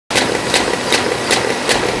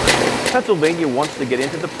Pennsylvania wants to get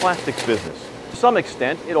into the plastics business. To some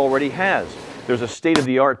extent, it already has. There's a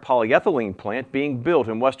state-of-the-art polyethylene plant being built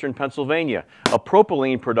in western Pennsylvania, a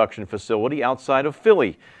propylene production facility outside of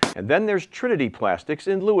Philly. And then there's Trinity Plastics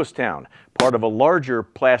in Lewistown, part of a larger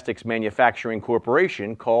plastics manufacturing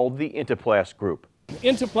corporation called the Interplast Group.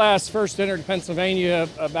 Interplast first entered Pennsylvania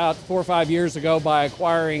about 4 or 5 years ago by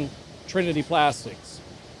acquiring Trinity Plastics.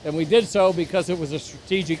 And we did so because it was a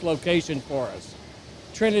strategic location for us.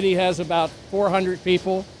 Trinity has about 400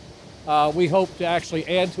 people. We hope to actually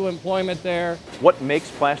add to employment there. What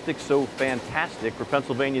makes plastics so fantastic for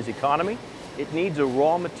Pennsylvania's economy? It needs a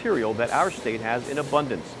raw material that our state has in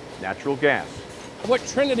abundance, natural gas. What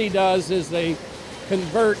Trinity does is they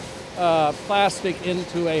convert plastic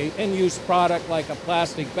into an end-use product like a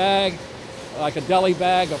plastic bag, like a deli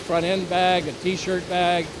bag, a front-end bag, a t-shirt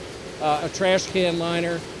bag, a trash can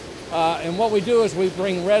liner. And what we do is we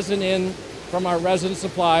bring resin in from our resin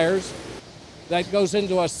suppliers. That goes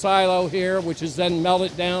into a silo here, which is then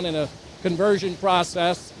melted down in a conversion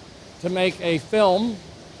process to make a film.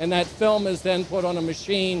 And that film is then put on a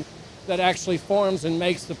machine that actually forms and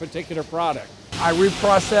makes the particular product. I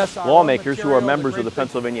reprocess our lawmakers who are members of the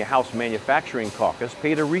Pennsylvania House Manufacturing Caucus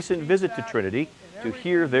paid a recent visit to Trinity to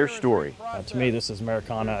hear their story. To me, this is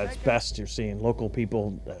Americana at its best. You're seeing local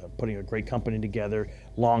people putting a great company together,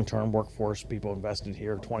 long-term workforce, people invested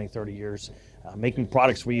here 20, 30 years, making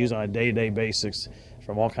products we use on a day-to-day basis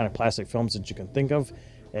from all kind of plastic films that you can think of,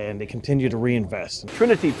 and they continue to reinvest.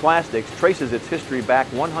 Trinity Plastics traces its history back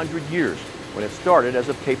 100 years when it started as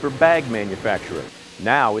a paper bag manufacturer.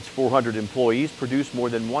 Now its 400 employees produce more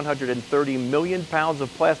than 130 million pounds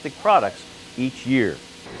of plastic products each year.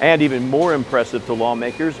 And even more impressive to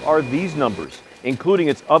lawmakers are these numbers. Including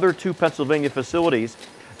its other 2 Pennsylvania facilities,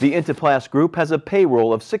 the Interplast Group has a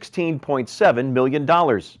payroll of $16.7 million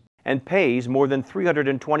and pays more than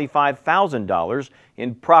 $325,000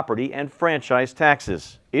 in property and franchise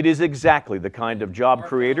taxes. It is exactly the kind of job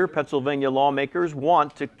creator Pennsylvania lawmakers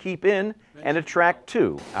want to keep in and attract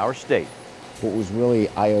to our state. What was really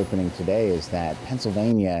eye-opening today is that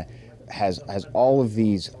Pennsylvania has all of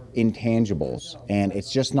these intangibles, and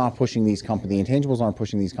it's just not pushing these companies, the intangibles aren't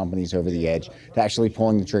pushing these companies over the edge to actually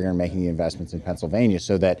pulling the trigger and making the investments in Pennsylvania,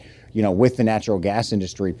 so that, you know, with the natural gas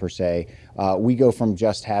industry per se, we go from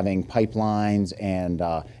just having pipelines and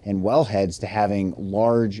wellheads to having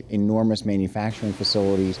large, enormous manufacturing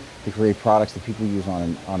facilities to create products that people use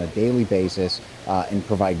on a daily basis and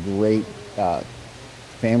provide great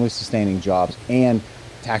family-sustaining jobs and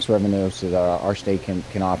tax revenue so that our state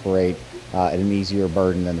can operate at an easier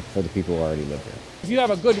burden than for the people who already live here. If you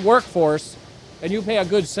have a good workforce and you pay a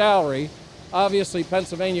good salary, obviously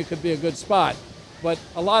Pennsylvania could be a good spot. But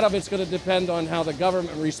a lot of it's going to depend on how the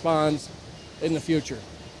government responds in the future.